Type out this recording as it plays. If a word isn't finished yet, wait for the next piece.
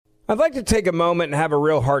I'd like to take a moment and have a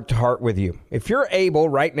real heart-to-heart with you. If you're able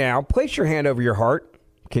right now, place your hand over your heart.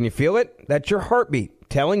 Can you feel it? That's your heartbeat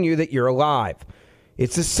telling you that you're alive.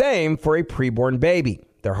 It's the same for a preborn baby.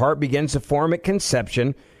 Their heart begins to form at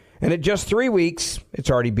conception, and at just 3 weeks, it's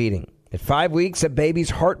already beating. At 5 weeks, a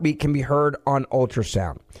baby's heartbeat can be heard on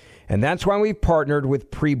ultrasound. And that's why we've partnered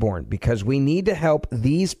with Preborn, because we need to help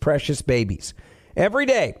these precious babies. Every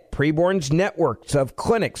day, Preborn's networks of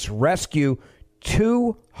clinics rescue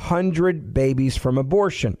 200 babies from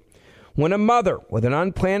abortion. When a mother with an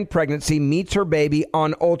unplanned pregnancy meets her baby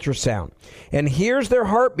on ultrasound and hears their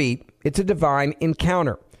heartbeat, it's a divine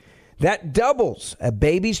encounter. That doubles a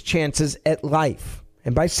baby's chances at life.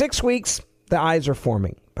 And by 6 weeks, the eyes are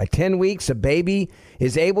forming. By 10 weeks, a baby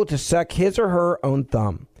is able to suck his or her own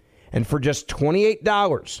thumb. And for just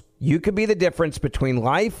 $28, you could be the difference between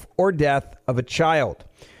life or death of a child.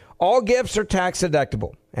 All gifts are tax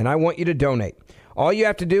deductible, and I want you to donate. All you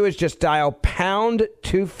have to do is just dial pound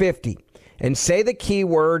 250 and say the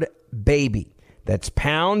keyword baby. That's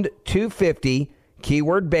pound 250,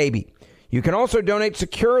 keyword baby. You can also donate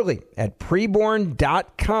securely at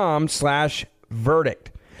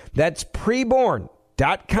preborn.com/verdict. That's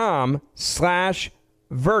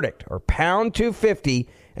preborn.com/verdict or pound 250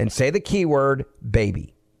 and say the keyword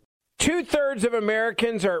baby. 2/3 of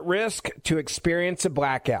Americans are at risk to experience a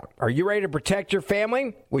blackout. Are you ready to protect your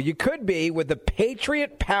family? Well, you could be with the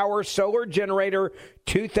Patriot Power Solar Generator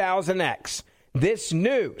 2000X. This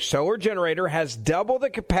new solar generator has double the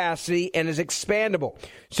capacity and is expandable,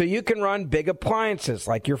 so you can run big appliances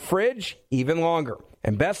like your fridge even longer.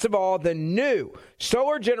 And best of all, the new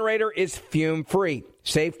solar generator is fume-free,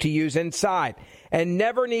 safe to use inside, and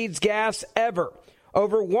never needs gas ever.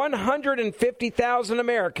 Over 150,000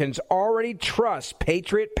 Americans already trust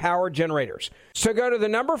Patriot Power Generators. So go to the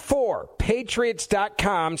number 4,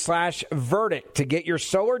 patriots.com/verdict to get your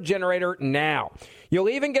solar generator now. You'll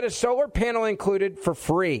even get a solar panel included for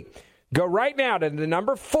free. Go right now to the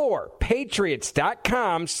number 4,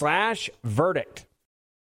 patriots.com/verdict.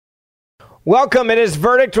 Welcome. It is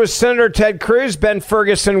Verdict with Senator Ted Cruz. Ben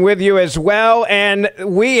Ferguson with you as well. And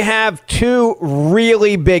we have two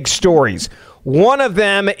really big stories. One of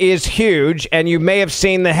them is huge, and you may have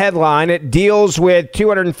seen the headline. It deals with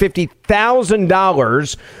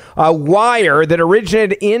 $250,000, a wire that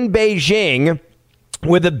originated in Beijing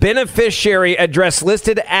with a beneficiary address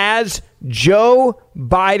listed as Joe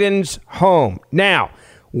Biden's home. Now,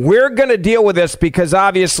 we're going to deal with this because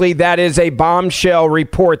obviously that is a bombshell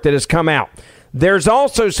report that has come out. There's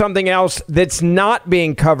also something else that's not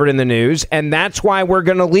being covered in the news, and that's why we're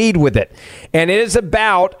going to lead with it. And it is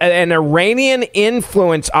about an Iranian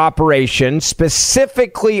influence operation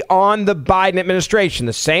specifically on the Biden administration.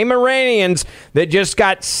 The same Iranians that just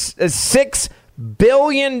got $6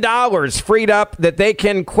 billion freed up that they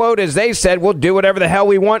can, quote, as they said, we'll do whatever the hell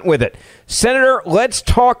we want with it. Senator, let's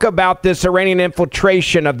talk about this Iranian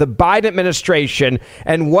infiltration of the Biden administration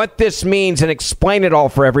and what this means and explain it all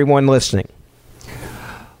for everyone listening.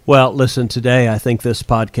 Well, listen, today I think this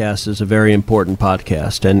podcast is a very important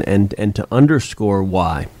podcast, and to underscore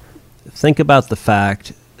why, think about the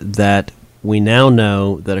fact that we now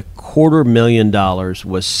know that $250,000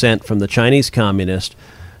 was sent from the Chinese communist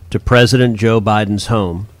to President Joe Biden's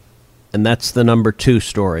home, and that's the number 2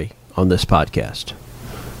 story on this podcast.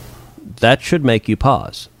 That should make you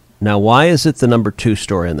pause. Now, why is it the number 2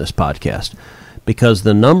 story on this podcast? Because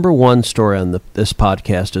the number 1 story on this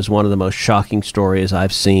podcast is one of the most shocking stories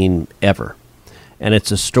I've seen ever. And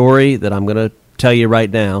it's a story that I'm going to tell you right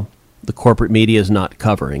now, the corporate media is not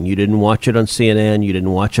covering. You didn't watch it on CNN, you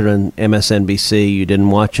didn't watch it on MSNBC, you didn't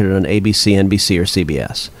watch it on ABC, NBC, or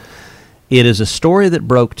CBS. It is a story that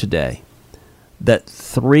broke today that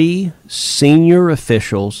 3 senior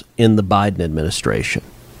officials in the Biden administration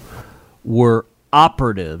were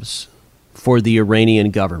operatives for the Iranian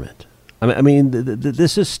government. I mean,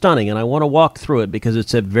 this is stunning, and I want to walk through it because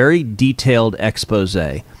it's a very detailed expose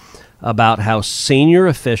about how senior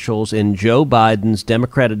officials in Joe Biden's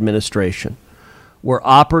Democrat administration were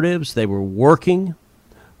operatives. They were working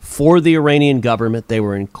for the Iranian government. They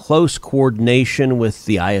were in close coordination with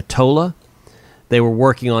the Ayatollah. They were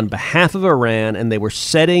working on behalf of Iran, and they were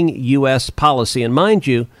setting U.S. policy. And mind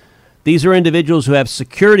you, these are individuals who have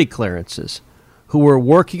security clearances, who were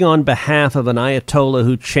working on behalf of an Ayatollah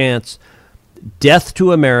who chants death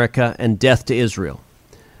to America and death to Israel.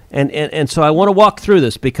 And so I want to walk through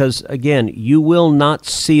this because, again, you will not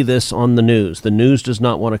see this on the news. The news does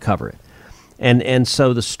not want to cover it. And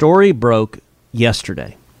so the story broke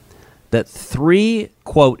yesterday that 3,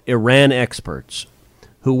 quote, Iran experts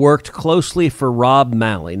who worked closely for Rob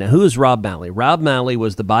Malley. Now, who is Rob Malley? Rob Malley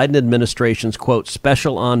was the Biden administration's, quote,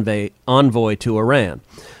 special envoy to Iran.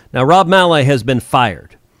 Now, Rob Malley has been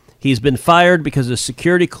fired. He's been fired because his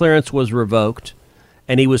security clearance was revoked,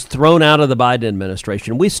 and he was thrown out of the Biden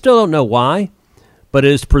administration. We still don't know why, but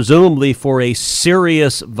it is presumably for a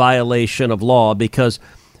serious violation of law, because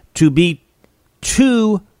to be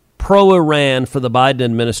too pro-Iran for the Biden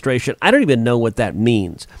administration, I don't even know what that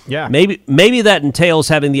means. Yeah. Maybe that entails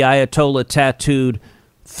having the Ayatollah tattooed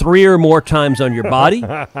 3 or more times on your body.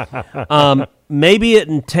 Maybe it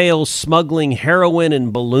entails smuggling heroin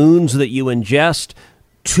and balloons that you ingest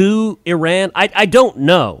to Iran. I don't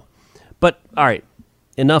know. But, all right,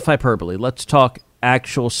 enough hyperbole. Let's talk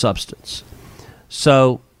actual substance.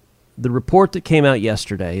 So the report that came out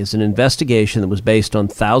yesterday is an investigation that was based on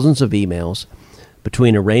thousands of emails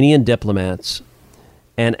between Iranian diplomats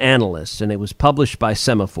and analysts, and it was published by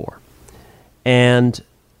Semaphore. And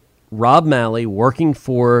Rob Malley, working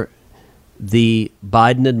for the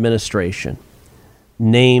Biden administration,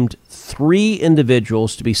 named 3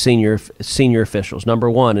 individuals to be senior officials.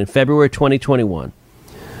 Number one, in February 2021,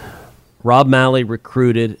 Rob Malley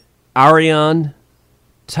recruited Iranian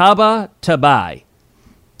Tabatabai.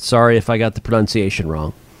 Sorry if I got the pronunciation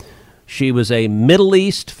wrong. She was a Middle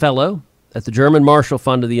East fellow at the German Marshall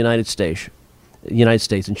Fund of the United States,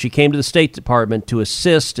 and she came to the State Department to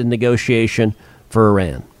assist in negotiation for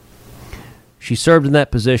Iran. She served in that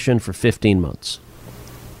position for 15 months.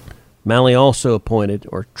 Malley also appointed,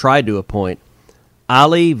 or tried to appoint,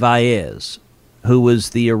 Ali Vaez, who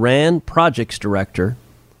was the Iran projects director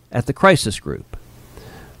at the Crisis Group.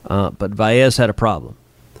 But Vaez had a problem.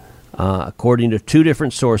 According to 2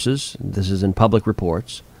 different sources, this is in public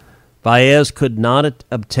reports, Vaez could not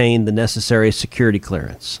obtain the necessary security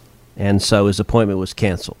clearance, and so his appointment was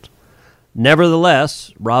canceled.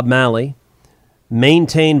 Nevertheless, Rob Malley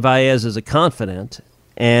maintained Vaez as a confidant,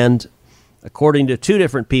 and according to 2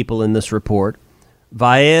 different people in this report,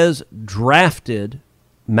 Vaez drafted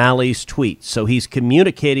Malley's tweets. So he's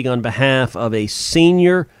communicating on behalf of a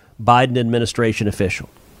senior Biden administration official.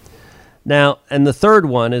 Now, and the third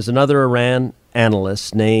one is another Iran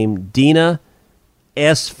analyst named Dina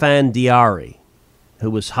Esfandiari, who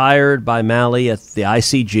was hired by Malley at the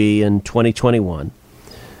ICG in 2021.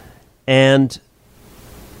 And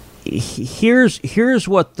here's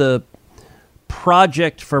what the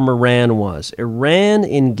project from Iran was. Iran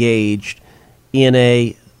engaged in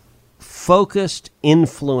a focused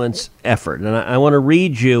influence effort. And I want to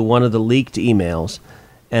read you one of the leaked emails,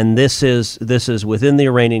 and this is within the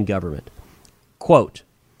Iranian government. Quote,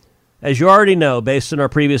 "As you already know, based on our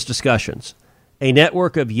previous discussions, a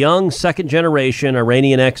network of young second-generation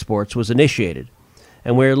Iranian exports was initiated,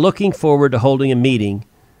 and we're looking forward to holding a meeting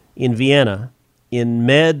in Vienna in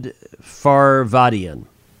Med-Farvadian.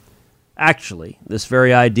 Actually, this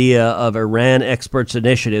very idea of Iran experts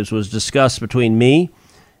initiatives was discussed between me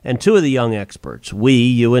and 2 of the young experts. We,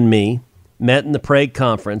 you and me, met in the Prague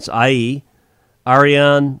conference, i.e.,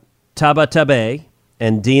 Ariane Tabatabai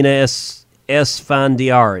and Dina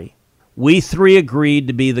Esfandiari. We 3 agreed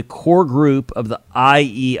to be the core group of the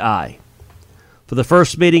IEI. For the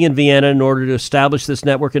first meeting in Vienna, in order to establish this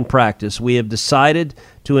network in practice, we have decided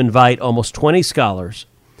to invite almost 20 scholars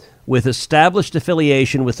with established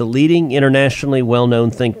affiliation with the leading internationally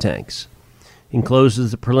well-known think tanks.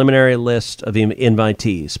 Encloses the preliminary list of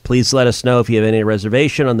invitees. Please let us know if you have any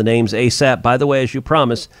reservation on the names ASAP. By the way, as you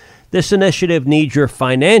promised, this initiative needs your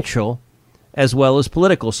financial as well as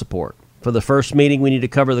political support. For the first meeting, we need to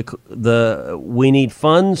cover we need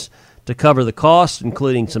funds to cover the costs,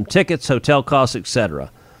 including some tickets, hotel costs,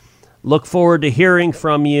 etc. Look forward to hearing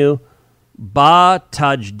from you. Ba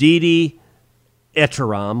Tajdidi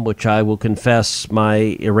Eteram, which I will confess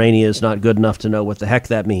my Iranian is not good enough to know what the heck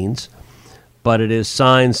that means, but it is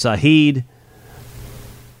signed Sahid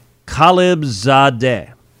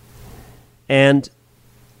Khalibzadeh. And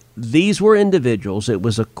these were individuals, it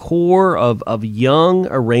was a core of young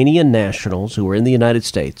Iranian nationals who were in the United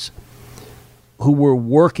States who were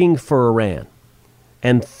working for Iran.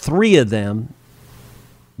 And 3 of them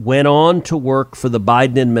went on to work for the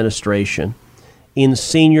Biden administration in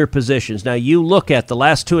senior positions. Now, you look at the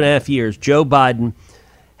last 2.5 years, Joe Biden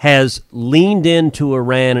has leaned into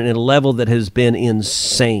Iran at a level that has been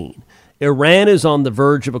insane. Iran is on the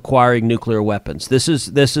verge of acquiring nuclear weapons. This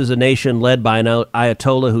is a nation led by an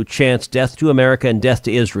Ayatollah who chants death to America and death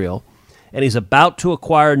to Israel, and he's about to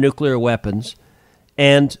acquire nuclear weapons.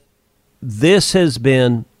 And this has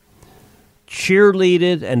been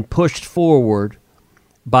cheerleaded and pushed forward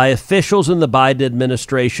by officials in the Biden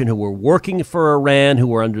administration who were working for Iran, who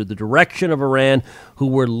were under the direction of Iran, who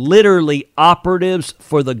were literally operatives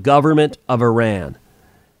for the government of Iran.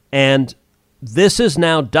 And this is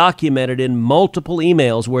now documented in multiple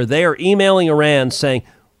emails where they are emailing Iran saying,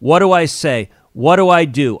 what do I say? What do I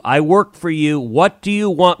do? I work for you. What do you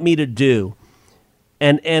want me to do?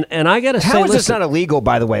 And I got to say, how is this not illegal,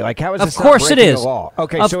 by the way? Like, how is this of course not breaking it is. the law?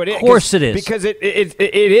 Okay, of so it is. Of course it is. Because it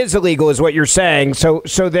is illegal is what you're saying. So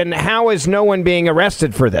then how is no one being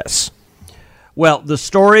arrested for this? Well, the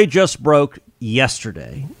story just broke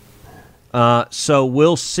yesterday. So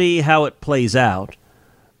we'll see how it plays out.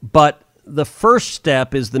 But the first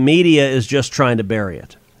step is the media is just trying to bury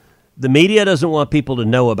it. The media doesn't want people to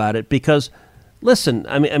know about it because, listen,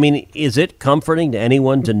 I mean, is it comforting to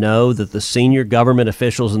anyone to know that the senior government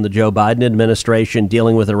officials in the Joe Biden administration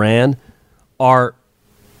dealing with Iran are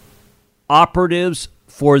operatives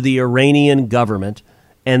for the Iranian government,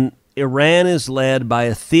 and Iran is led by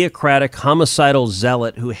a theocratic, homicidal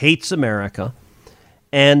zealot who hates America,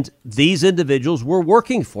 and these individuals were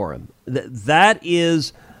working for him. That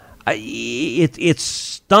is, it's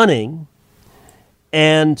stunning,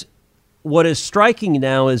 and what is striking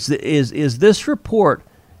now is this report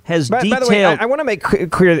has detailed. By the way, I want to make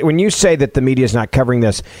clear that when you say that the media is not covering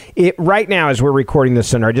this, right now as we're recording this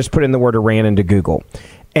center, I just put in the word Iran into Google,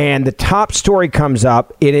 and the top story comes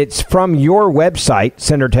up, and it's from your website,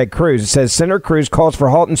 Senator Ted Cruz. It says Senator Cruz calls for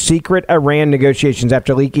halt in secret Iran negotiations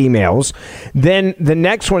after leak emails. Then the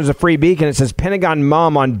next one is a Free Beacon. It says Pentagon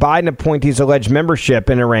mum on Biden appointees' alleged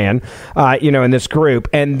membership in Iran, in this group.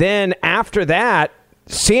 And then after that,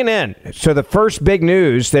 CNN. So the first big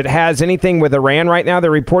news that has anything with Iran right now,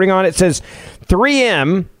 they're reporting on it, says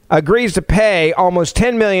 3M agrees to pay almost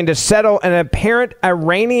 $10 million to settle an apparent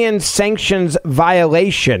Iranian sanctions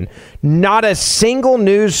violation. Not a single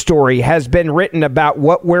news story has been written about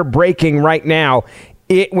what we're breaking right now.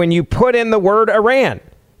 When you put in the word Iran.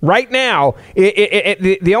 Right now,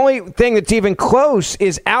 the only thing that's even close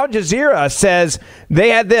is Al Jazeera says they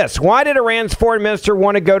had this. Why did Iran's foreign minister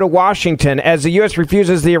want to go to Washington as the U.S.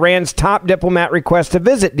 refuses the Iran's top diplomat request to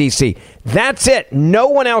visit D.C.? That's it. No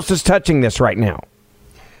one else is touching this right now.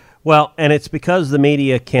 Well, and it's because the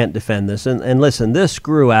media can't defend this. And listen, this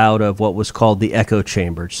grew out of what was called the echo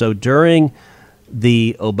chamber. So during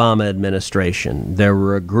the Obama administration, there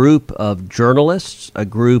were a group of journalists, a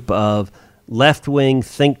group of left-wing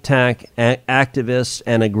think tank activists,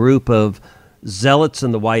 and a group of zealots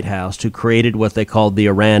in the White House who created what they called the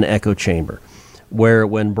Iran echo chamber, where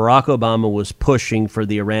when Barack Obama was pushing for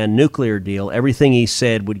the Iran nuclear deal, everything he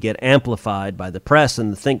said would get amplified by the press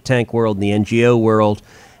and the think tank world and the NGO world,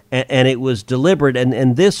 and it was deliberate,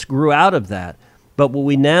 and this grew out of that. But what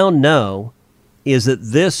we now know is that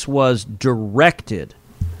this was directed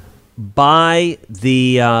by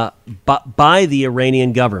the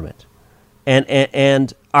Iranian government.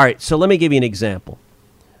 And all right, so let me give you an example.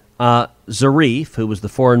 Zarif, who was the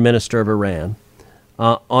foreign minister of Iran,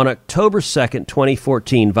 on October 2nd,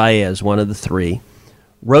 2014, Vaez, one of the three,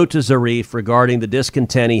 wrote to Zarif regarding the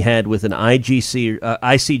discontent he had with an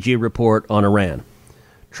ICG report on Iran,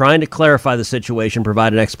 trying to clarify the situation,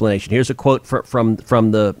 provide an explanation. Here's a quote from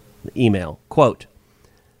the email. Quote,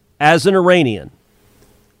 "As an Iranian,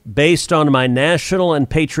 based on my national and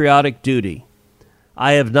patriotic duty,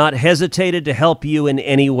 I have not hesitated to help you in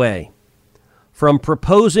any way. From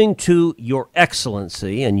proposing to Your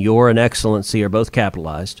Excellency," and Your and Excellency are both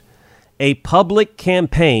capitalized, "a public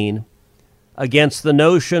campaign against the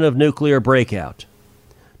notion of nuclear breakout,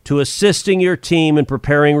 to assisting your team in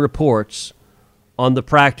preparing reports on the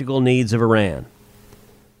practical needs of Iran."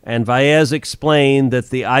 And Vaez explained that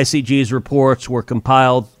the ICG's reports were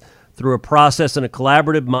compiled through a process in a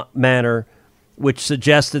collaborative manner, which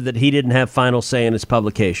suggested that he didn't have final say in its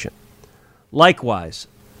publication. Likewise,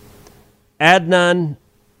 Adnan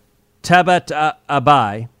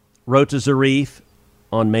Tabatabai wrote to Zarif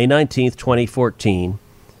on May 19th, 2014,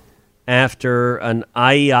 after an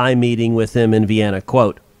IEI meeting with him in Vienna.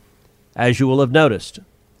 Quote, "As you will have noticed,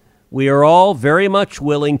 we are all very much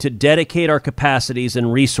willing to dedicate our capacities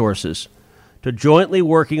and resources to jointly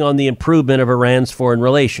working on the improvement of Iran's foreign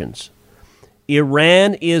relations.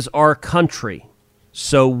 Iran is our country,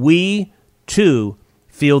 so we, too,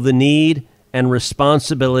 feel the need and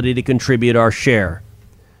responsibility to contribute our share.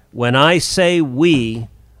 When I say we,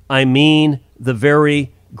 I mean the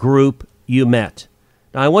very group you met."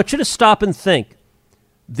 Now, I want you to stop and think.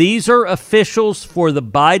 These are officials for the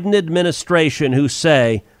Biden administration who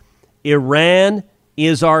say, Iran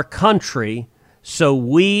is our country, so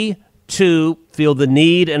we, too, feel the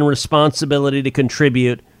need and responsibility to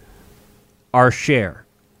contribute our share.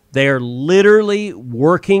 They are literally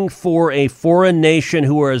working for a foreign nation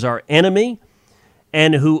who is our enemy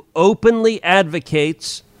and who openly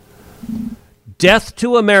advocates death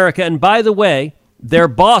to America. And by the way, their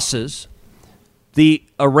bosses, the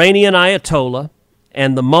Iranian Ayatollah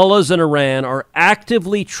and the mullahs in Iran, are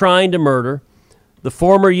actively trying to murder the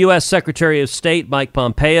former U.S. Secretary of State Mike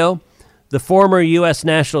Pompeo, the former U.S.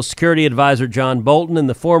 National Security Advisor John Bolton, and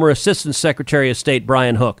the former Assistant Secretary of State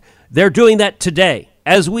Brian Hook. They're doing that today.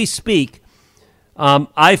 As we speak,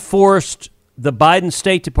 I forced the Biden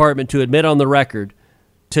State Department to admit on the record,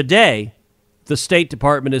 today, the State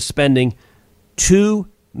Department is spending $2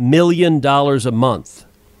 million a month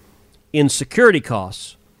in security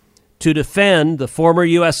costs to defend the former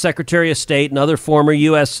U.S. Secretary of State and other former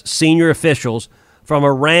U.S. senior officials from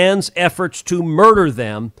Iran's efforts to murder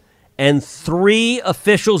them. And 3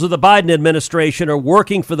 officials of the Biden administration are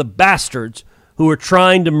working for the bastards who are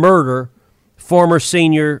trying to murder former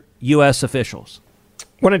senior U.S. officials. I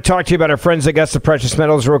want to talk to you about our friends at Augusta Precious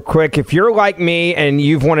Metals real quick. If you're like me and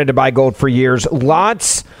you've wanted to buy gold for years,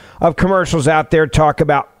 lots of commercials out there talk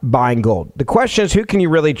about buying gold. The question is, who can you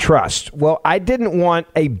really trust? Well, I didn't want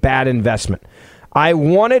a bad investment. I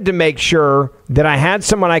wanted to make sure that I had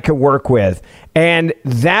someone I could work with, and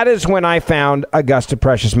that is when I found Augusta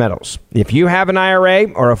Precious Metals. If you have an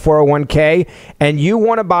IRA or a 401k and you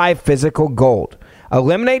want to buy physical gold,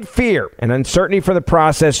 eliminate fear and uncertainty for the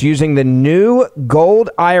process using the new Gold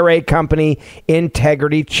IRA Company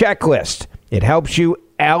Integrity Checklist. It helps you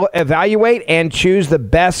evaluate and choose the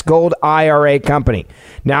best gold IRA company.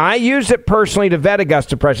 Now, I used it personally to vet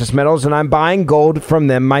Augusta Precious Metals, and I'm buying gold from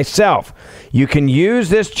them myself. You can use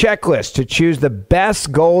this checklist to choose the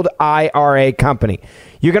best gold IRA company.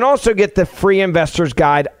 You can also get the free investor's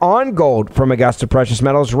guide on gold from Augusta Precious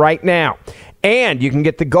Metals right now. And you can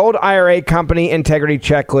get the Gold IRA Company Integrity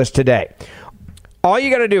Checklist today. All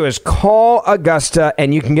you got to do is call Augusta,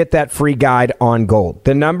 and you can get that free guide on gold.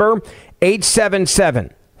 The number,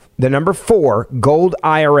 877, the number 4, Gold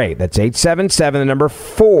IRA. That's 877, the number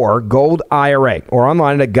 4, Gold IRA. Or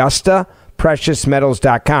online at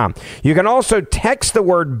AugustaPreciousMetals.com. You can also text the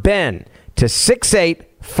word Ben to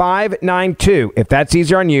 68592 if that's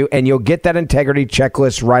easier on you, and you'll get that integrity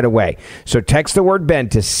checklist right away. So text the word Ben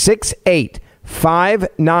to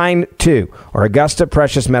 68592 or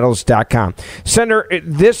AugustaPreciousMetals.com. Senator,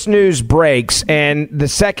 this news breaks, and the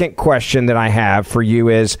second question that I have for you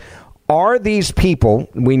is, are these people,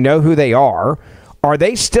 we know who they are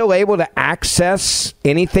they still able to access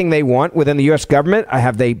anything they want within the U.S. government?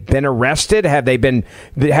 Have they been arrested? Have they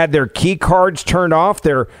had their key cards turned off,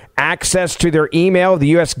 their access to their email, the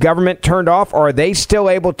U.S. government turned off? Or are they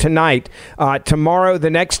still able tonight, tomorrow,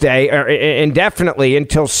 the next day, or indefinitely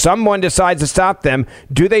until someone decides to stop them?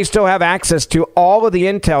 Do they still have access to all of the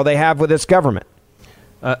intel they have with this government?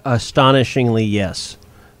 Astonishingly, yes.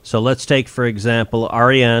 So let's take, for example,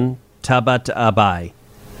 Iranian Tabatabai.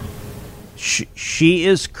 She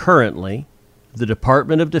is currently the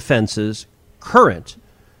Department of Defense's current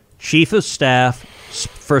Chief of Staff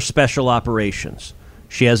for Special Operations.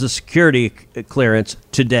 She has a security clearance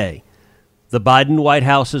today. The Biden White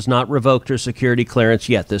House has not revoked her security clearance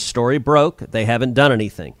yet. This story broke. They haven't done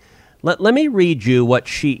anything. Let me read you what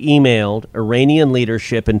she emailed Iranian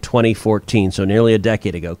leadership in 2014, so nearly a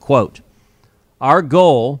decade ago. Quote, "Our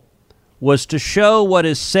goal was to show what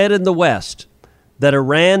is said in the West, that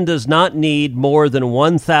Iran does not need more than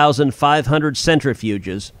 1,500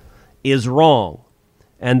 centrifuges, is wrong,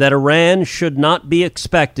 and that Iran should not be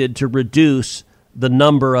expected to reduce the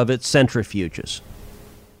number of its centrifuges."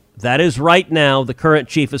 That is right now the current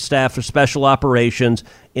Chief of Staff for Special Operations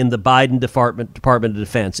in the Biden Department of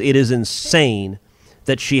Defense. It is insane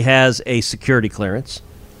that she has a security clearance.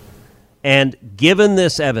 And given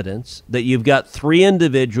this evidence that you've got 3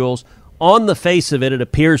 individuals, on the face of it, it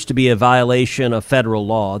appears to be a violation of federal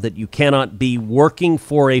law that you cannot be working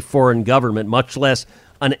for a foreign government, much less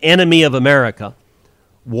an enemy of America,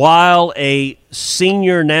 while a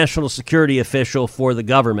senior national security official for the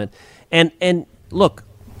government. And look,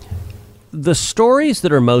 the stories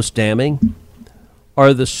that are most damning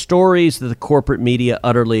are the stories that the corporate media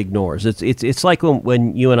utterly ignores. It's like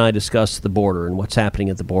when you and I discuss the border and what's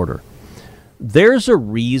happening at the border. There's a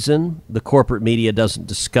reason the corporate media doesn't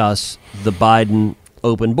discuss the Biden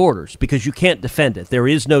open borders, because you can't defend it. There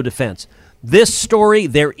is no defense. This story,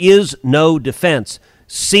 there is no defense.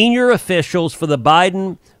 Senior officials for the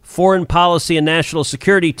Biden foreign policy and national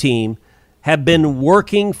security team have been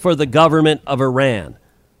working for the government of Iran.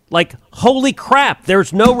 Like, holy crap,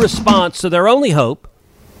 there's no response, so their only hope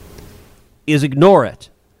is ignore it.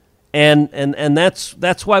 And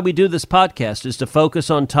that's why we do this podcast, is to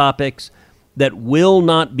focus on topics that will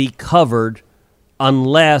not be covered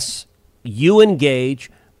unless you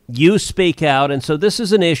engage, you speak out. And so this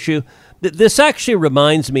is an issue. This actually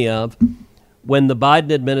reminds me of when the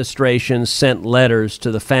Biden administration sent letters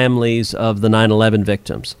to the families of the 9/11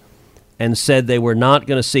 victims and said they were not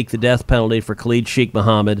going to seek the death penalty for Khalid Sheikh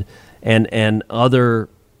Mohammed and other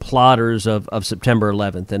plotters of September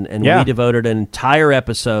 11th. And we devoted an entire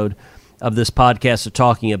episode of this podcast to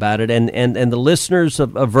talking about it. And the listeners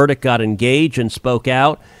of Verdict got engaged and spoke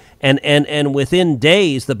out. And within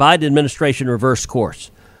days, the Biden administration reversed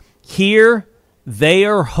course. Here, they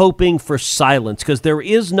are hoping for silence because there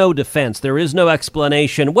is no defense. There is no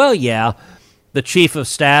explanation. Well, yeah, the chief of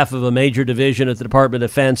staff of a major division at the Department of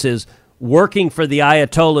Defense is working for the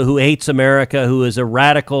Ayatollah who hates America, who is a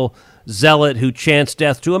radical zealot who chants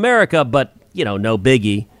death to America, but, no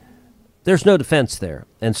biggie. There's no defense there.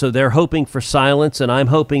 And so they're hoping for silence, and I'm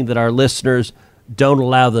hoping that our listeners don't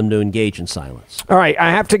allow them to engage in silence. All right,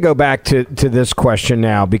 I have to go back to this question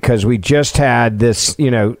now because we just had this,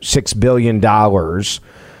 $6 billion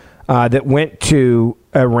that went to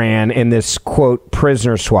Iran in this, quote,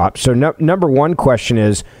 prisoner swap. So number one question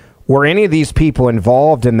is, were any of these people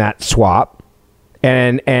involved in that swap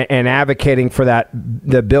and advocating for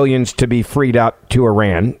the billions to be freed up to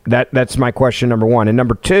Iran? That's my question, number one. And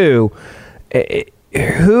number two,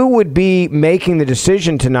 who would be making the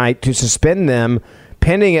decision tonight to suspend them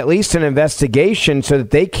pending at least an investigation so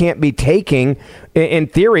that they can't be taking, in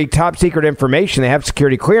theory, top secret information? They have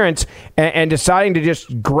security clearance and deciding to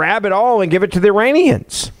just grab it all and give it to the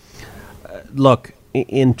Iranians. Look,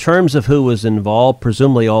 in terms of who was involved,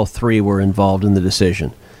 presumably all three were involved in the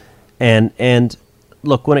decision. And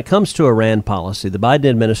look, when it comes to Iran policy, the Biden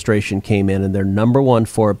administration came in and their number one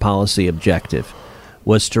foreign policy objective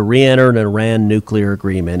was to re-enter an Iran nuclear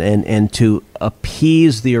agreement and to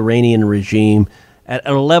appease the Iranian regime at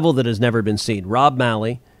a level that has never been seen. Rob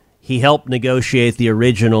Malley, he helped negotiate the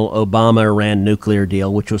original Obama-Iran nuclear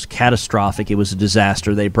deal, which was catastrophic. It was a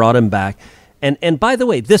disaster. They brought him back. And by the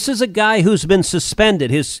way, this is a guy who's been suspended.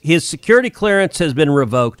 His security clearance has been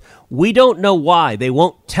revoked. We don't know why. They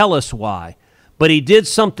won't tell us why. But he did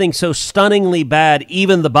something so stunningly bad,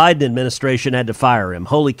 even the Biden administration had to fire him.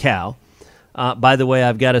 Holy cow. By the way,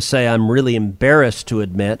 I've got to say I'm really embarrassed to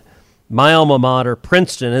admit my alma mater,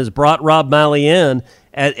 Princeton, has brought Rob Malley in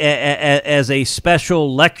as a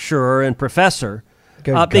special lecturer and professor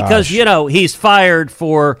because, he's fired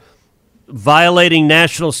for violating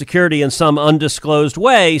national security in some undisclosed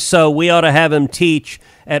way. So we ought to have him teach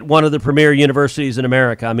at one of the premier universities in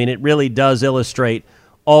America. I mean, it really does illustrate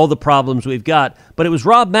all the problems we've got. But it was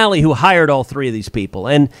Rob Malley who hired all three of these people.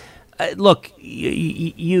 And look,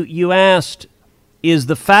 you asked, is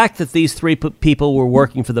the fact that these three people were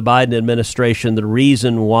working for the Biden administration the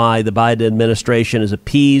reason why the Biden administration has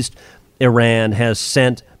appeased Iran, has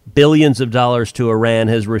sent billions of dollars to Iran,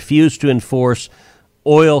 has refused to enforce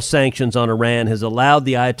oil sanctions on Iran, has allowed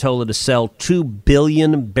the Ayatollah to sell 2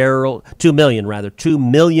 million barrels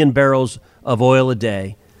of oil a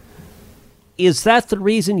day? Is that the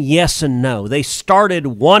reason? Yes and no. They started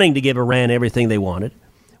wanting to give Iran everything they wanted,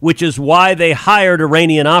 which is why they hired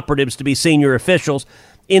Iranian operatives to be senior officials.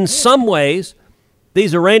 In some ways,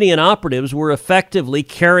 these Iranian operatives were effectively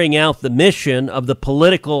carrying out the mission of the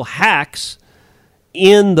political hacks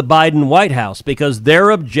in the Biden White House because their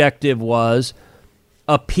objective was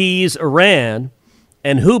appease Iran.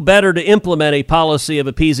 And who better to implement a policy of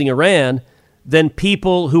appeasing Iran than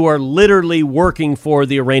people who are literally working for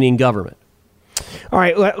the Iranian government? All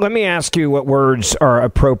right, let me ask you what words are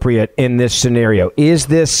appropriate in this scenario. Is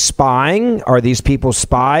this spying? Are these people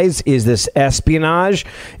spies? Is this espionage?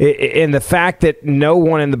 And the fact that no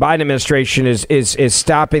one in the Biden administration is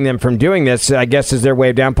stopping them from doing this, I guess, is their way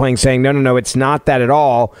of downplaying, saying, no, it's not that at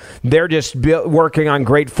all. They're just working on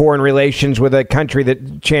great foreign relations with a country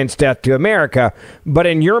that chants death to America. But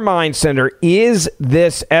in your mind, Senator, is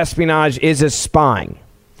this espionage? Is this spying?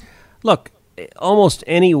 Look, almost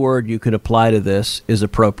any word you could apply to this is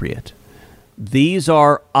appropriate. These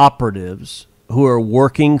are operatives who are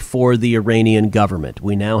working for the Iranian government.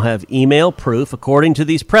 We now have email proof, according to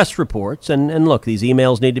these press reports, and look, these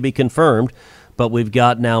emails need to be confirmed, but we've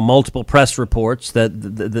got now multiple press reports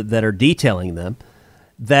that are detailing them,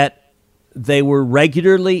 that they were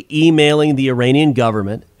regularly emailing the Iranian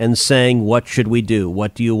government and saying, what should we do?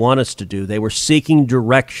 What do you want us to do? They were seeking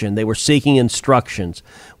direction. They were seeking instructions.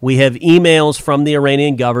 We have emails from the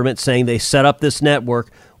Iranian government saying they set up this network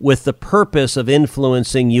with the purpose of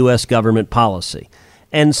influencing U.S. government policy.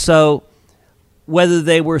 And so whether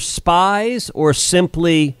they were spies or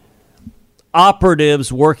simply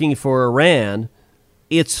operatives working for Iran,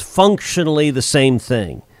 it's functionally the same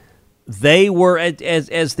thing. they were,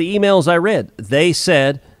 as the emails I read, they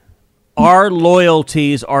said, our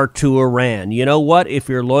loyalties are to Iran. You know what? If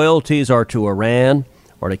your loyalties are to Iran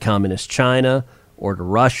or to Communist China or to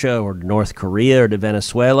Russia or to North Korea or to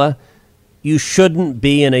Venezuela, you shouldn't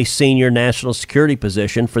be in a senior national security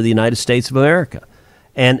position for the United States of America.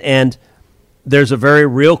 And there's a very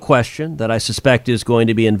real question that I suspect is going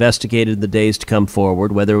to be investigated in the days to come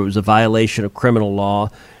forward, whether it was a violation of criminal law,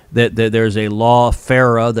 that there's a law,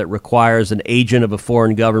 FARA, that requires an agent of a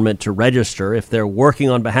foreign government to register. If they're working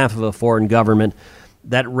on behalf of a foreign government,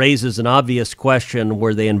 that raises an obvious question,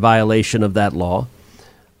 were they in violation of that law?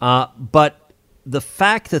 But the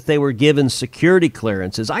fact that they were given security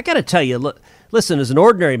clearances, I got to tell you, listen, as an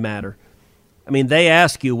ordinary matter, I mean, they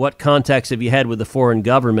ask you what contacts have you had with the foreign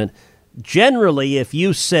government. Generally, if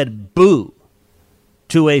you said boo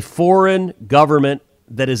to a foreign government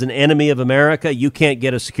that is an enemy of America, you can't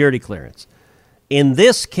get a security clearance. In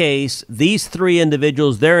this case, these three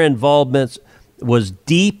individuals, their involvement was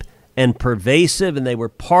deep and pervasive, and they were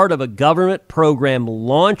part of a government program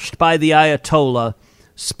launched by the Ayatollah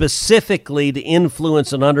specifically to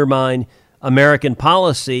influence and undermine American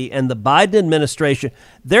policy. And the Biden administration,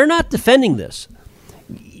 they're not defending this.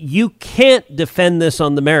 You can't defend this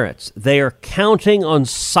on the merits. They are counting on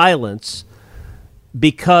silence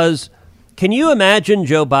because, can you imagine,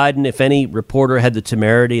 Joe Biden, if any reporter had the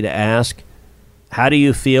temerity to ask, how do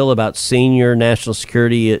you feel about senior national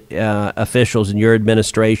security officials in your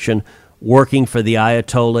administration working for the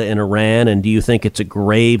Ayatollah in Iran, and do you think it's a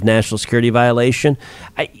grave national security violation?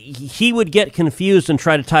 He would get confused and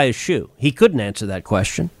try to tie his shoe. He couldn't answer that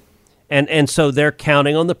question. And so they're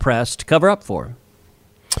counting on the press to cover up for him.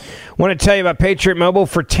 I want to tell you about Patriot Mobile.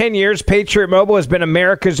 For 10 years, Patriot Mobile has been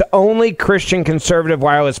America's only Christian conservative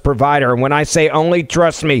wireless provider. And when I say only,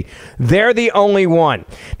 trust me, they're the only one.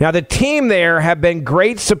 Now, the team there have been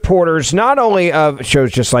great supporters, not only of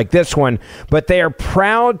shows just like this one, but they are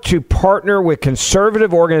proud to partner with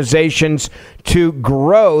conservative organizations to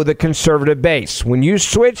grow the conservative base. When you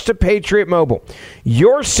switch to Patriot Mobile,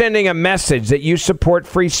 you're sending a message that you support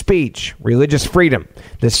free speech, religious freedom,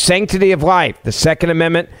 the sanctity of life, the Second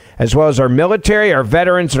Amendment, as well as our military, our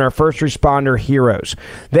veterans, and our first responder heroes.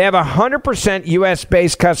 They have a 100%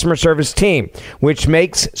 U.S.-based customer service team, which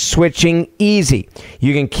makes switching easy.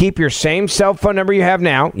 You can keep your same cell phone number you have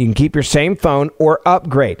now. You can keep your same phone or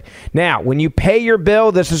upgrade. Now, when you pay your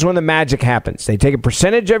bill, this is when the magic happens. They take a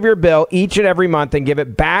percentage of your bill each and every month and give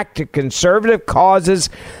it back to conservative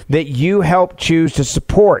causes that you help choose to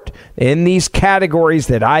support in these categories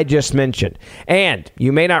that I just mentioned. And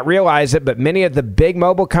you may not realize it, but many of the big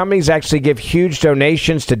mobile companies actually give huge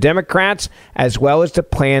donations to Democrats as well as to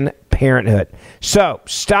Planned Parenthood. So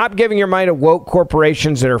stop giving your money to woke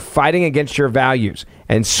corporations that are fighting against your values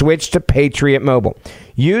and switch to Patriot Mobile.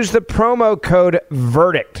 Use the promo code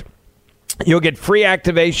VERDICT. You'll get free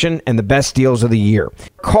activation and the best deals of the year.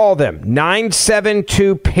 Call them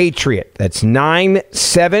 972-PATRIOT. That's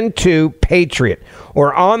 972-PATRIOT.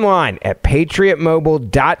 Or online at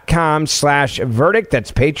patriotmobile.com/verdict.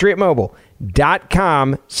 That's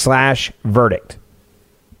patriotmobile.com/verdict.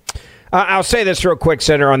 I'll say this real quick,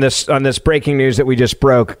 Senator, on this breaking news that we just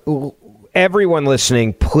broke. Everyone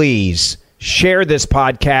listening, please share this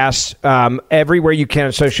podcast everywhere you can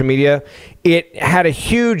on social media. It had a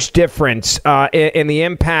huge difference in the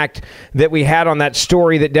impact that we had on that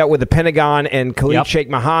story that dealt with the Pentagon and Khalid Sheikh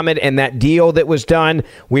Mohammed and that deal that was done.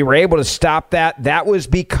 We were able to stop that. That was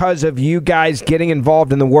because of you guys getting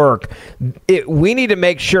involved in the work. We need to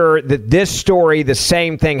make sure that this story, the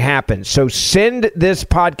same thing happens. So send this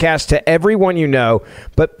podcast to everyone you know,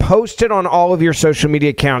 but post it on all of your social media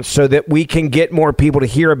accounts so that we can get more people to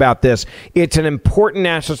hear about this. It's an important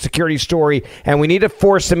national security story, and we need to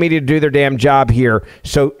force the media to do their damn job here.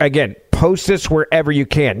 So again, post this wherever you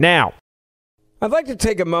can. Now, I'd like to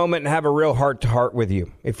take a moment and have a real heart-to-heart with you.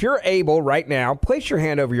 If you're able right now, place your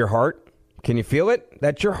hand over your heart. Can you feel it?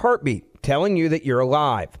 That's your heartbeat telling you that you're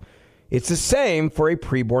alive. It's the same for a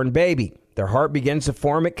preborn baby. Their heart begins to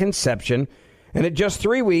form at conception, and at just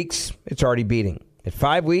 3 weeks, it's already beating. At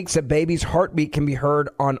 5 weeks, a baby's heartbeat can be heard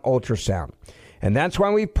on ultrasound. And that's why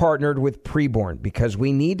we've partnered with Preborn, because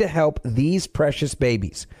we need to help these precious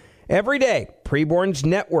babies. Every day, Preborn's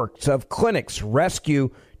networks of clinics rescue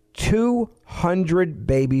 200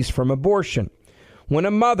 babies from abortion. When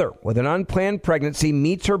a mother with an unplanned pregnancy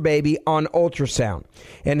meets her baby on ultrasound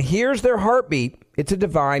and hears their heartbeat, it's a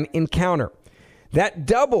divine encounter. That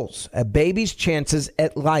doubles a baby's chances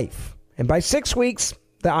at life. And by 6 weeks,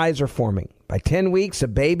 the eyes are forming. By 10 weeks, a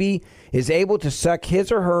baby is able to suck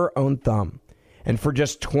his or her own thumb. And for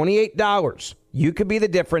just $28, you could be the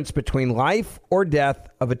difference between life or death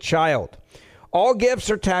of a child. All gifts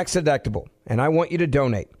are tax deductible, and I want you to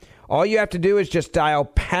donate. All you have to do is just dial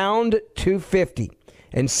pound 250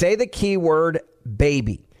 and say the keyword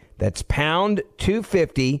baby. That's pound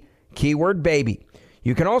 250, keyword baby.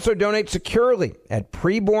 You can also donate securely at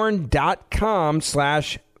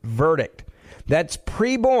preborn.com/verdict. That's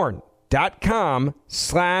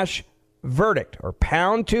preborn.com/verdict or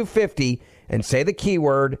pound 250 and say the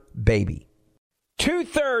keyword baby.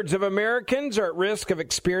 2/3 of Americans are at risk of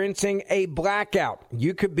experiencing a blackout.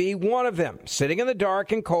 You could be one of them, sitting in the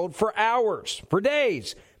dark and cold for hours, for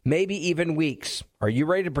days, maybe even weeks. Are you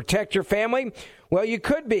ready to protect your family? Well, you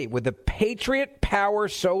could be with the Patriot Power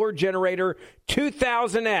Solar Generator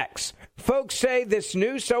 2000X. Folks say this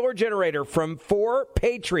new solar generator from 4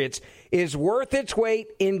 Patriots is worth its weight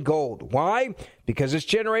in gold. Why? Because this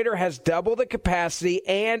generator has double the capacity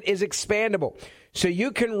and is expandable. So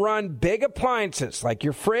you can run big appliances like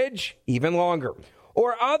your fridge even longer,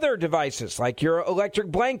 or other devices like your electric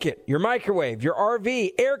blanket, your microwave, your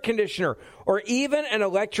RV, air conditioner, or even an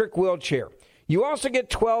electric wheelchair. You also get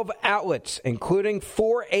 12 outlets, including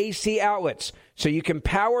 4 AC outlets, so you can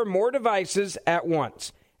power more devices at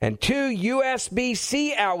once, and 2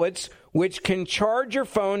 USB-C outlets, which can charge your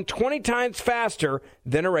phone 20 times faster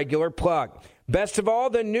than a regular plug. Best of all,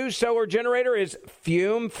 the new solar generator is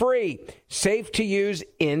fume-free, safe to use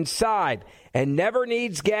inside, and never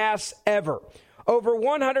needs gas ever. Over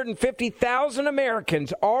 150,000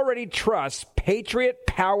 Americans already trust Patriot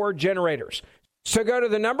Power Generators. So go to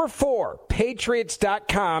the number 4,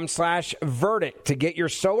 patriots.com/verdict to get your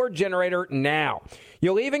solar generator now.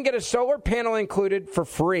 You'll even get a solar panel included for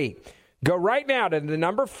free. Go right now to the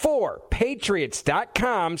number 4,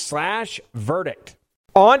 patriots.com/verdict.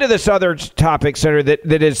 On to this other topic, Senator,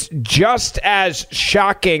 that is just as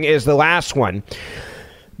shocking as the last one.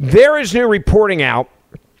 There is new reporting out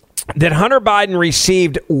that Hunter Biden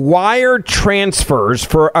received wire transfers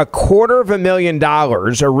for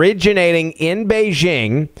 $250,000 originating in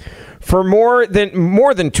Beijing for more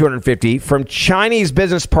than 250 from Chinese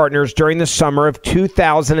business partners during the summer of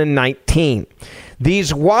 2019.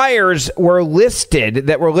 These wires were listed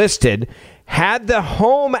had the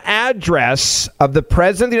home address of the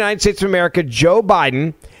President of the United States of America, Joe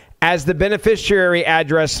Biden, as the beneficiary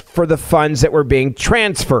address for the funds that were being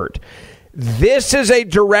transferred. This is a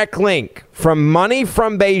direct link from money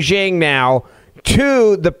from Beijing now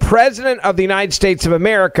to the President of the United States of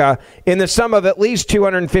America in the sum of at least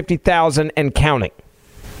 $250,000 and counting.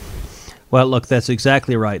 Well, look, that's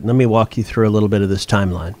exactly right. Let me walk you through a little bit of this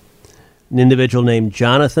timeline. An individual named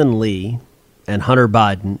Jonathan Lee and Hunter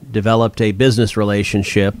Biden developed a business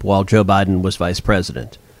relationship while Joe Biden was vice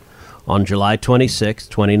president. On July 26,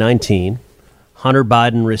 2019, Hunter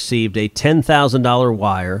Biden received a $10,000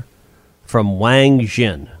 wire from Wang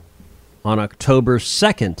Jin. On October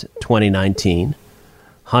 2nd, 2019,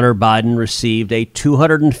 Hunter Biden received a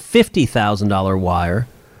 $250,000 wire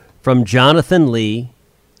from Jonathan Lee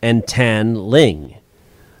and Tan Ling.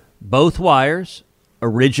 Both wires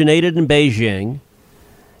originated in Beijing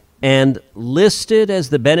and listed as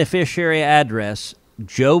the beneficiary address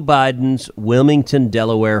Joe Biden's Wilmington,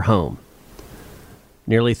 Delaware home.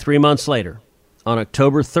 Nearly 3 months later, on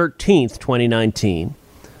October 13th, 2019,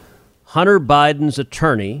 Hunter Biden's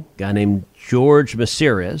attorney, a guy named George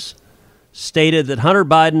Maciras, stated that Hunter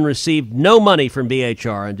Biden received no money from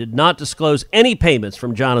BHR and did not disclose any payments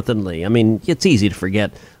from Jonathan Lee. I mean, it's easy to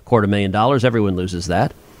forget $250,000. Everyone loses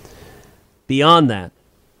that. Beyond that,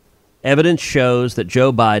 evidence shows that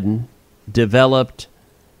Joe Biden developed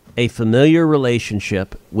a familiar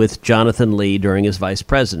relationship with Jonathan Lee during his vice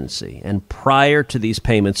presidency and prior to these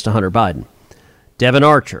payments to Hunter Biden. Devin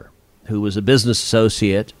Archer, who was a business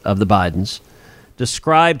associate of the Bidens,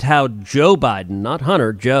 described how Joe Biden, not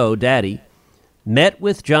Hunter, Joe, Daddy, met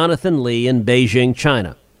with Jonathan Lee in Beijing,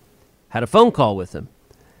 China, had a phone call with him,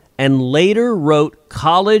 and later wrote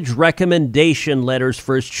college recommendation letters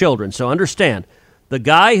for his children. So understand, the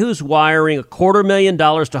guy who's wiring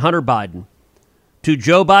 $250,000 to Hunter Biden to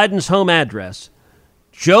Joe Biden's home address,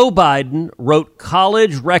 Joe Biden wrote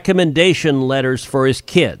college recommendation letters for his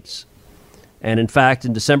kids. And in fact,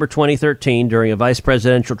 in December 2013, during a vice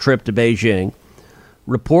presidential trip to Beijing,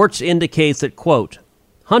 reports indicate that, quote,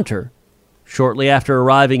 Hunter, shortly after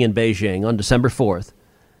arriving in Beijing on December 4th,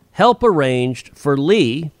 helped arranged for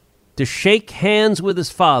Lee to shake hands with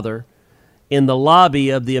his father in the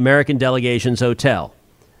lobby of the American delegation's hotel.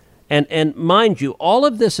 And mind you, all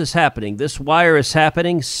of this is happening. This wire is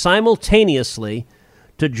happening simultaneously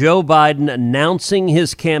to Joe Biden announcing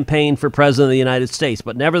his campaign for president of the United States.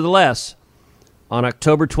 But nevertheless, on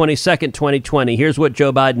October 22nd, 2020. Here's what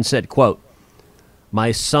Joe Biden said, quote,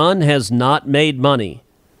 "My son has not made money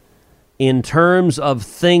in terms of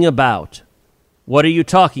thing about." What are you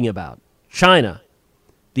talking about? China.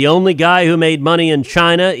 The only guy who made money in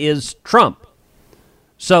China is Trump.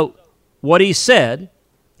 So what he said,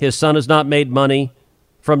 his son has not made money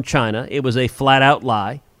from China. It was a flat-out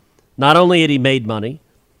lie. Not only had he made money,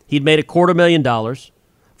 he'd made $250,000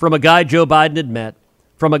 from a guy Joe Biden had met,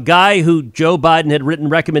 from a guy who Joe Biden had written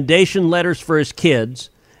recommendation letters for his kids,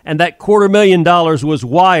 and that $250,000 was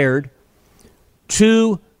wired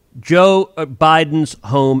to Joe Biden's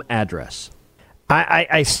home address.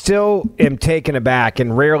 I still am taken aback,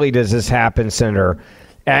 and rarely does this happen, Senator,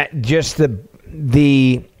 at just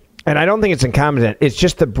the and I don't think it's incompetent. It's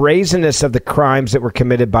just the brazenness of the crimes that were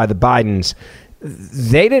committed by the Bidens.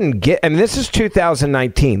 They didn't get, and this is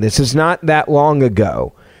 2019. This is not that long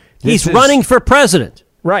ago. He's running for president.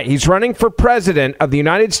 Right. He's running for president of the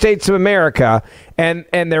United States of America, and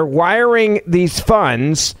they're wiring these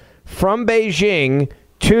funds from Beijing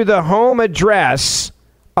to the home address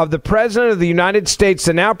of the president of the United States,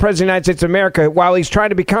 the now president of the United States of America, while he's trying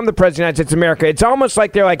to become the president of the United States of America. It's almost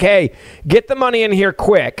like they're like, hey, get the money in here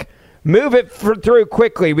quick. Move it through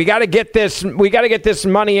quickly. We got to get this. We got to get this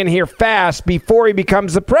money in here fast before he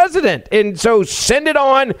becomes the president. And so send it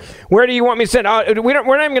on. Where do you want me to send? We're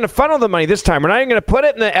not even going to funnel the money this time. We're not even going to put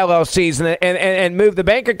it in the LLCs and move the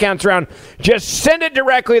bank accounts around. Just send it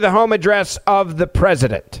directly to the home address of the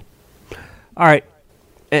president. All right.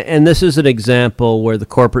 And this is an example where the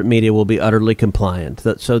corporate media will be utterly compliant.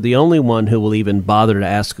 So the only one who will even bother to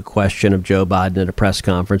ask a question of Joe Biden at a press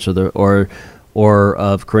conference or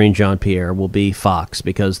of Karine Jean-Pierre will be Fox,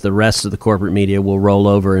 because the rest of the corporate media will roll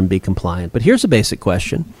over and be compliant. But here's a basic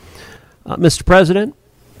question. Mr. President,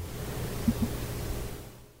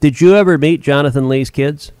 did you ever meet Jonathan Lee's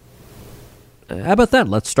kids? How about that?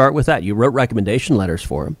 Let's start with that. You wrote recommendation letters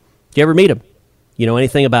for him. Did you ever meet him? You know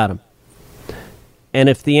anything about him? And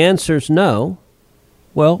if the answer's no,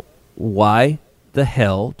 well, why the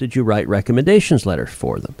hell did you write recommendations letters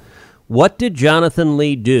for them? What did Jonathan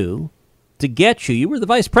Lee do to get you? You were the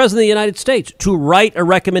vice president of the United States to write a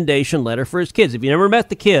recommendation letter for his kids. If you never met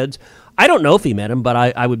the kids, I don't know if he met them, but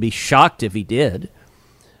I would be shocked if he did.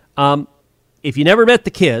 If you never met the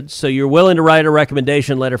kids, so you're willing to write a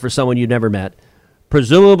recommendation letter for someone you never met,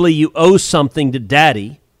 presumably you owe something to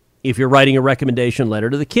daddy if you're writing a recommendation letter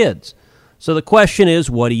to the kids. So the question is,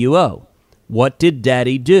 what do you owe? What did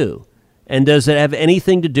daddy do? And does it have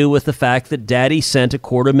anything to do with the fact that daddy sent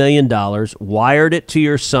 $250,000, wired it to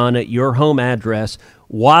your son at your home address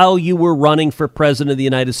while you were running for president of the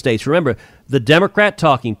United States? Remember, the Democrat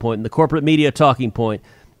talking point and the corporate media talking point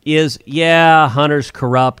is, yeah, Hunter's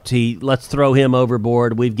corrupt. Let's throw him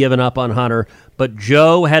overboard. We've given up on Hunter. But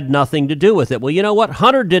Joe had nothing to do with it. Well, you know what?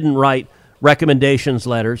 Hunter didn't write recommendations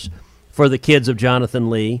letters for the kids of Jonathan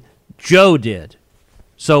Lee. Joe did.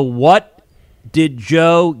 So what did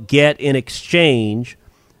Joe get in exchange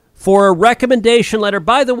for a recommendation letter?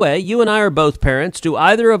 By the way, you and I are both parents. Do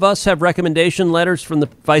either of us have recommendation letters from the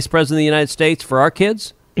vice president of the United States for our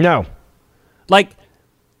kids? No. Like,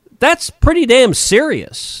 that's pretty damn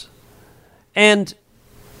serious. And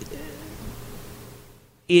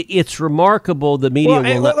it's remarkable the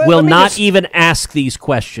media will not even ask these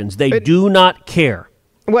questions. They do not care.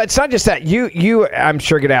 Well, it's not just that. You I'm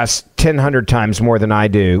sure, get asked 1,000 times more than I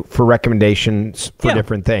do for recommendations for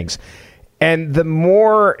different things. And the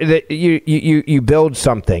more that you build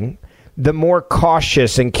something, the more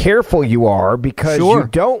cautious and careful you are, because you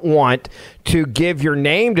don't want to give your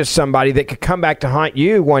name to somebody that could come back to haunt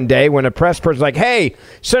you one day when a press person's like, hey,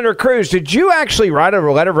 Senator Cruz, did you actually write a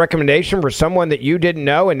letter of recommendation for someone that you didn't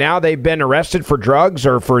know and now they've been arrested for drugs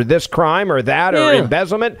or for this crime or that or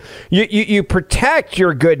embezzlement? You protect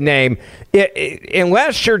your good name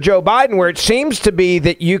unless you're Joe Biden, where it seems to be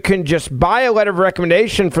that you can just buy a letter of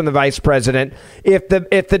recommendation from the vice president if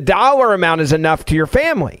the dollar amount is enough to your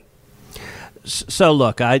family. So,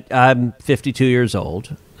 look, I'm 52 years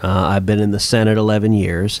old. I've been in the Senate 11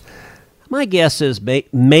 years. My guess is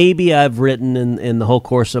maybe I've written in the whole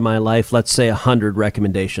course of my life, let's say 100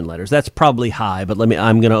 recommendation letters. That's probably high, but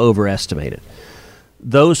I'm going to overestimate it.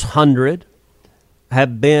 Those 100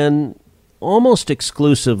 have been almost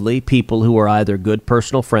exclusively people who are either good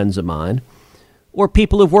personal friends of mine or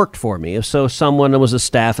people who've worked for me. If someone was a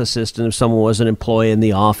staff assistant, if someone was an employee in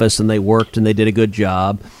the office and they worked and they did a good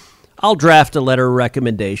job, I'll draft a letter of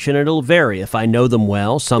recommendation, and it'll vary. If I know them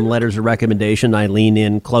well, some letters of recommendation I lean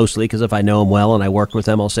in closely, because if I know them well and I worked with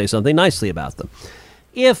them, I'll say something nicely about them.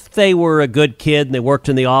 If they were a good kid and they worked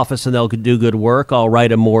in the office and they'll do good work, I'll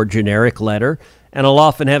write a more generic letter. and I'll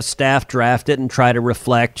often have staff draft it and try to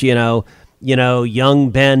reflect, young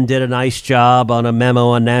Ben did a nice job on a memo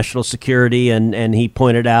on national security, and he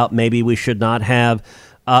pointed out maybe we should not have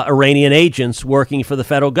Iranian agents working for the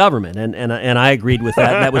federal government, and I agreed with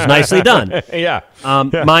that. And that was nicely done. Yeah.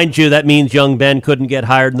 Mind you, that means young Ben couldn't get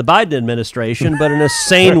hired in the Biden administration, but in a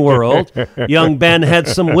sane world, young Ben had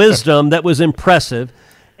some wisdom that was impressive.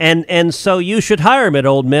 And so you should hire him at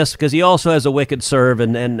Ole Miss because he also has a wicked serve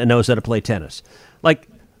and knows how to play tennis. Like,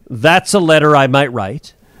 that's a letter I might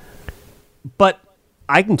write. But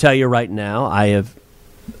I can tell you right now, I have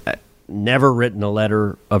never written a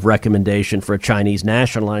letter of recommendation for a Chinese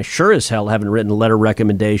national. And I sure as hell haven't written a letter of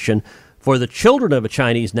recommendation for the children of a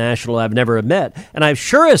Chinese national I've never met. And I've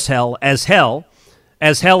sure as hell,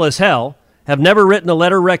 have never written a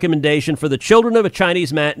letter of recommendation for the children of a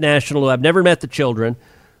Chinese national who I've never met the children.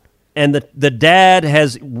 And the dad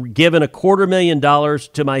has given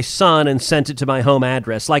 $250,000 to my son and sent it to my home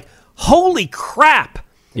address. Like, holy crap!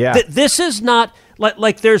 Yeah, this is not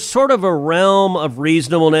like there's sort of a realm of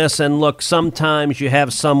reasonableness. And look, sometimes you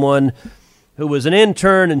have someone who was an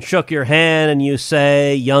intern and shook your hand, and you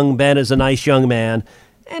say, "Young Ben is a nice young man,"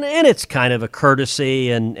 and it's kind of a courtesy,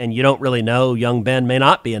 and you don't really know. Young Ben may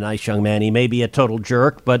not be a nice young man; he may be a total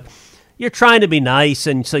jerk, but you're trying to be nice,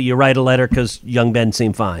 and so you write a letter because young Ben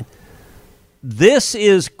seemed fine. This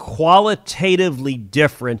is qualitatively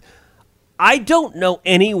different. I don't know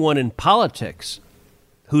anyone in politics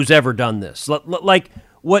who's ever done this. Like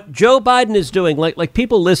what Joe Biden is doing, like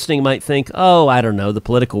people listening might think, oh, I don't know, the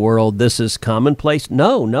political world, this is commonplace.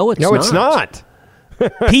 No, it's not. No, it's not.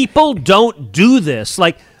 People don't do this.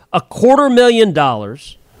 Like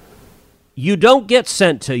 $250,000, you don't get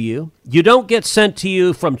sent to you. You don't get sent to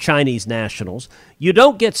you from Chinese nationals. You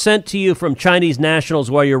don't get sent to you from Chinese nationals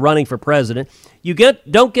while you're running for president.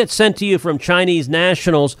 Don't get sent to you from Chinese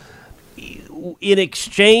nationals in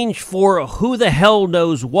exchange for who the hell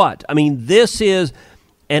knows what. I mean, this is,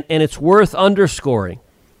 and it's worth underscoring,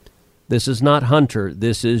 this is not Hunter.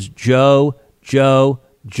 This is Joe.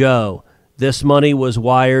 This money was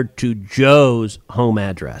wired to Joe's home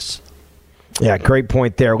address. Yeah, great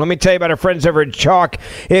point there. Let me tell you about our friends over at Chalk.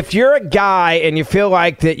 If you're a guy and you feel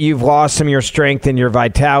like that you've lost some of your strength and your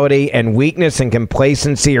vitality and weakness and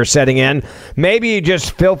complacency are setting in, maybe you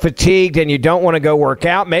just feel fatigued and you don't want to go work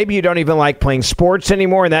out. Maybe you don't even like playing sports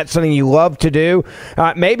anymore and that's something you love to do.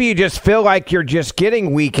 Maybe you just feel like you're just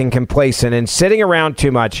getting weak and complacent and sitting around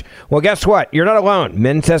too much. Well, guess what? You're not alone.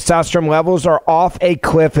 Men's testosterone levels are off a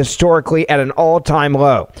cliff historically at an all-time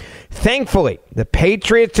low. Thankfully, the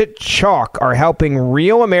Patriots at Chalk are helping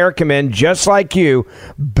real American men just like you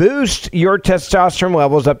boost your testosterone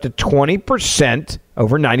levels up to 20%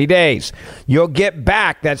 over 90 days. You'll get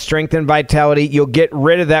back that strength and vitality. You'll get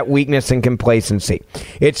rid of that weakness and complacency.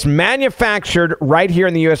 It's manufactured right here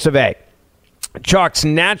in the US of A. Chalk's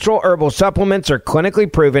natural herbal supplements are clinically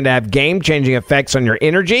proven to have game-changing effects on your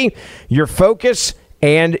energy, your focus,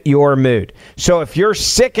 and your mood. So if you're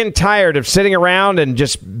sick and tired of sitting around and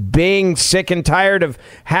just being sick and tired of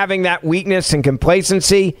having that weakness and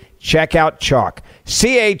complacency, check out Chalk.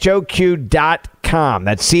 CHOQ.com.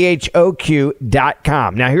 That's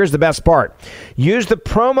CHOQ.com. Now here's the best part. Use the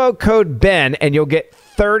promo code BEN and you'll get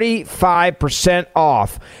 35%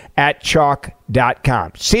 off at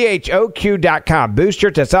chalk.com. CHOQ.com. Boost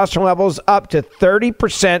your testosterone levels up to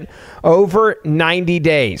 30% over 90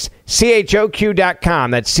 days.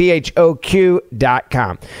 CHOQ.com. That's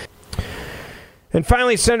CHOQ.com. And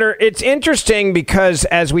finally, Senator, it's interesting because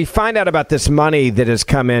as we find out about this money that has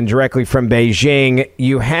come in directly from Beijing,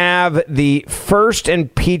 you have the first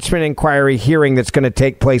impeachment inquiry hearing that's going to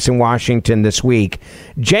take place in Washington this week.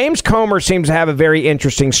 James Comer seems to have a very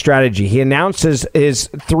interesting strategy. He announces his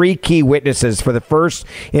three key witnesses for the first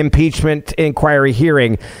impeachment inquiry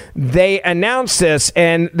hearing. They announced this,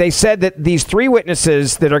 and they said that these three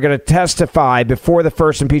witnesses that are going to testify before the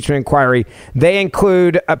first impeachment inquiry, they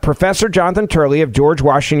include Professor Jonathan Turley of George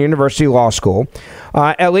Washington University Law School,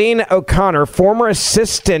 Eileen O'Connor, former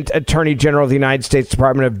Assistant Attorney General of the United States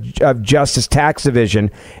Department of Justice Tax Division,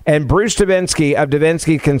 and Bruce Davinsky of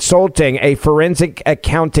Davinsky Consulting, a forensic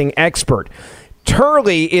accounting expert.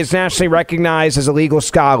 Turley is nationally recognized as a legal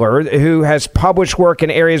scholar who has published work in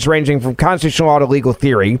areas ranging from constitutional law to legal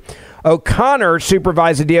theory. O'Connor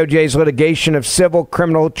supervised the DOJ's litigation of civil,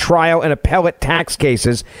 criminal, trial, and appellate tax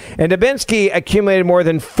cases. And Davinsky accumulated more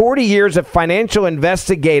than 40 years of financial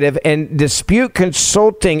investigative and dispute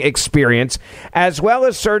consulting experience, as well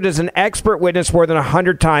as served as an expert witness more than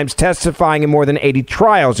 100 times, testifying in more than 80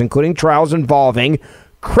 trials, including trials involving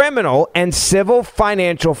criminal and civil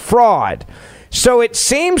financial fraud. So it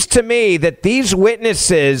seems to me that these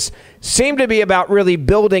witnesses seem to be about really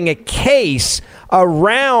building a case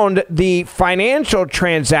around the financial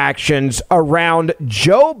transactions around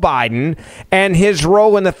Joe Biden and his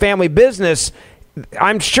role in the family business.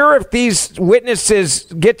 I'm sure if these witnesses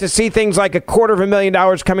get to see things like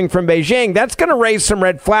 $250,000 coming from Beijing, that's going to raise some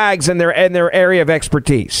red flags in their area of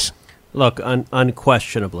expertise. Look,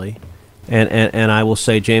 unquestionably, and I will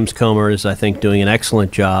say James Comer is, I think, doing an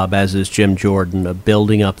excellent job, as is Jim Jordan, of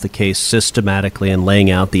building up the case systematically and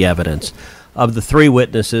laying out the evidence. Of the three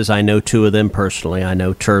witnesses, I know two of them personally. I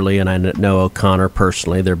know Turley and I know O'Connor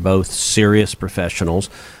personally. They're both serious professionals.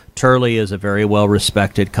 Turley is a very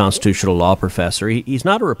well-respected constitutional law professor. He's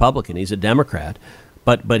not a Republican. He's a Democrat,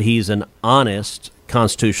 but he's an honest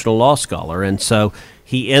constitutional law scholar. And so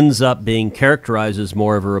he ends up being characterized as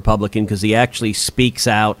more of a Republican because he actually speaks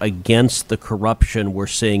out against the corruption we're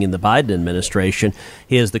seeing in the Biden administration.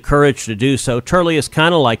 He has the courage to do so. Turley is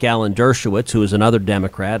kind of like Alan Dershowitz, who is another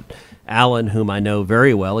Democrat. Alan, whom I know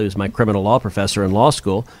very well, he was my criminal law professor in law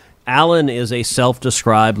school. Alan is a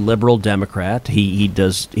self-described liberal Democrat. He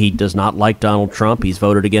does not like Donald Trump. He's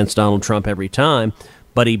voted against Donald Trump every time,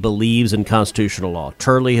 but he believes in constitutional law.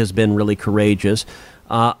 Turley has been really courageous.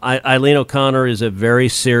 Eileen O'Connor is a very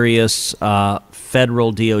serious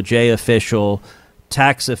federal DOJ official,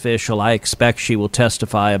 tax official. I expect she will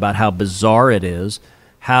testify about how bizarre it is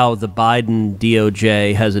how the Biden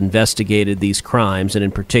DOJ has investigated these crimes, and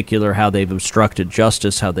in particular how they've obstructed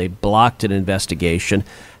justice, how they blocked an investigation,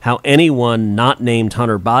 how anyone not named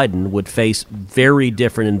Hunter Biden would face very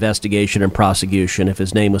different investigation and prosecution if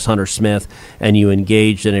his name was Hunter Smith and you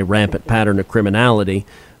engaged in a rampant pattern of criminality.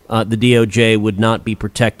 The DOJ would not be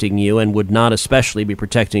protecting you and would not especially be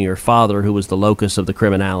protecting your father, who was the locus of the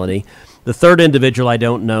criminality. The third individual I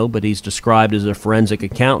don't know, but he's described as a forensic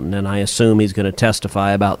accountant, and I assume he's going to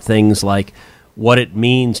testify about things like what it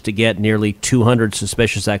means to get nearly 200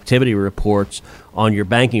 suspicious activity reports on your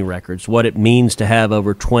banking records, what it means to have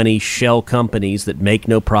over 20 shell companies that make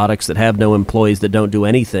no products, that have no employees, that don't do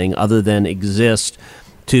anything other than exist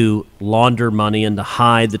to launder money and to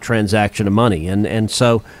hide the transaction of money. And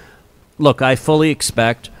so, look, I fully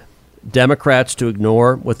expect Democrats to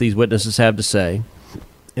ignore what these witnesses have to say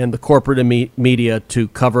and the corporate media to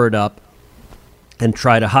cover it up and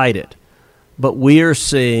try to hide it. But we are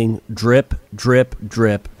seeing drip, drip,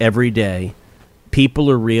 drip every day. People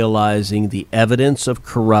are realizing the evidence of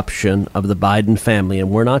corruption of the Biden family. And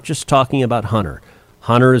we're not just talking about Hunter.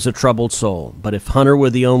 Hunter is a troubled soul. But if Hunter were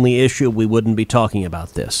the only issue, we wouldn't be talking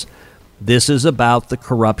about this. This is about the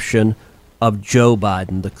corruption of Joe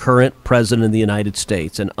Biden, the current president of the United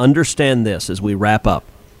States. And understand this as we wrap up.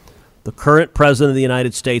 The current president of the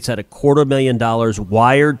United States had $250,000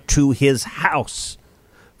 wired to his house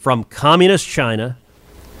from communist China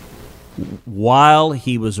while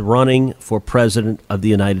he was running for president of the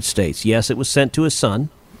United States. Yes, it was sent to his son,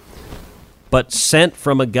 but sent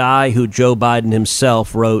from a guy who Joe Biden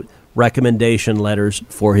himself wrote recommendation letters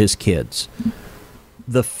for his kids.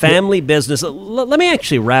 The family business. Let me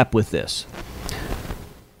actually wrap with this.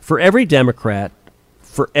 For every Democrat,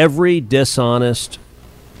 for every dishonest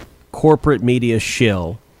corporate media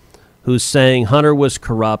shill who's saying Hunter was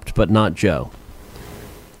corrupt but not Joe,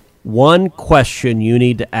 one question you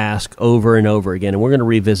need to ask over and over again, and we're going to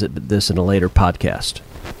revisit this in a later podcast.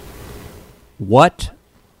 What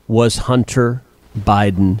was Hunter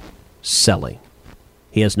Biden selling?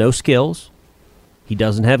 He has no skills. He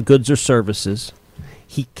doesn't have goods or services.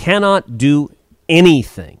 He cannot do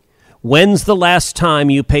anything. When's the last time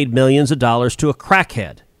you paid millions of dollars to a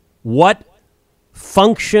crackhead? What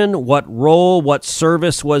function, what role, what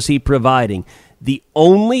service was he providing? The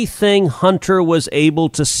only thing Hunter was able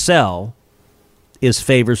to sell is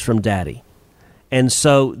favors from Daddy. And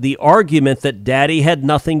so the argument that Daddy had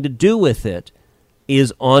nothing to do with it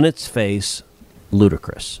is on its face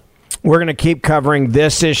ludicrous. We're going to keep covering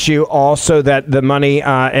this issue, also that the money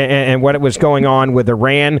and what it was going on with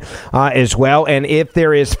Iran as well. And if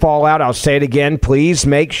there is fallout, I'll say it again, please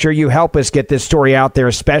make sure you help us get this story out there,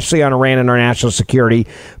 especially on Iran and our national security.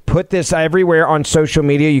 Put this everywhere on social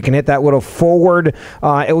media. You can hit that little forward.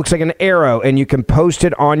 It looks like an arrow, and you can post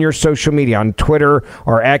it on your social media, on Twitter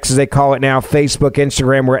or X, as they call it now, Facebook,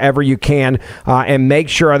 Instagram, wherever you can, and make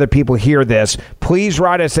sure other people hear this. Please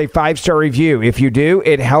write us a 5-star review. If you do,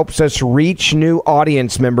 it helps us reach new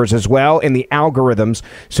audience members as well in the algorithms.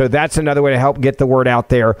 So that's another way to help get the word out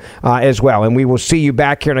there as well. And we will see you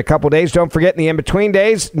back here in a couple days. Don't forget, in the in-between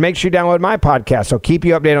days, make sure you download my podcast. I'll keep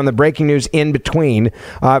you updated on the breaking news in between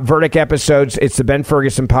Verdict episodes. It's the Ben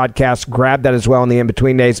Ferguson podcast. Grab that as well in the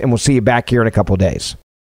in-between days, and we'll see you back here in a couple days.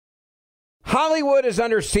 Hollywood is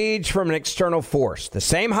under siege from an external force. The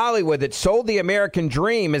same Hollywood that sold the American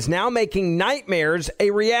dream is now making nightmares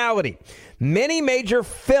a reality. Many major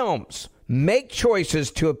films make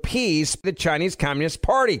choices to appease the Chinese Communist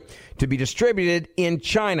Party to be distributed in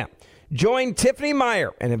China. Join Tiffany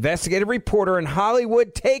Meyer, an investigative reporter in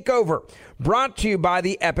Hollywood Takeover, brought to you by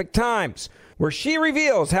the Epoch Times, where she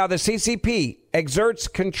reveals how the CCP exerts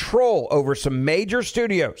control over some major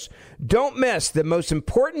studios. Don't miss the most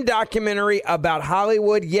important documentary about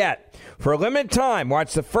Hollywood yet. For a limited time,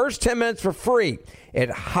 watch the first 10 minutes for free at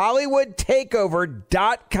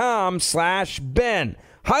HollywoodTakeover.com/Ben.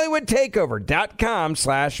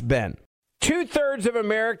 HollywoodTakeover.com/Ben. 2/3 of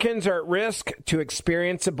Americans are at risk to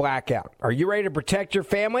experience a blackout. Are you ready to protect your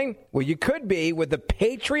family? Well, you could be with the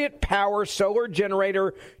Patriot Power Solar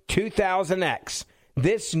Generator 2000X.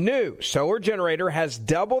 This new solar generator has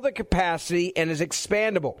double the capacity and is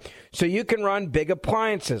expandable, so you can run big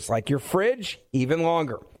appliances like your fridge even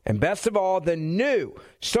longer. And best of all, the new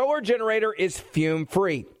solar generator is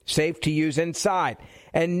fume-free, safe to use inside,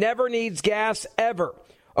 and never needs gas ever.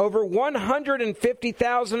 Over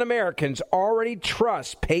 150,000 Americans already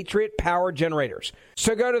trust Patriot Power Generators.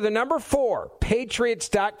 So go to the number 4,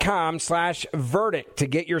 patriots.com/verdict to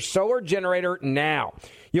get your solar generator now.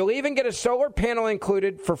 You'll even get a solar panel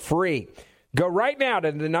included for free. Go right now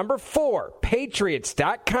to the number 4,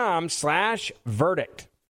 patriots.com/verdict.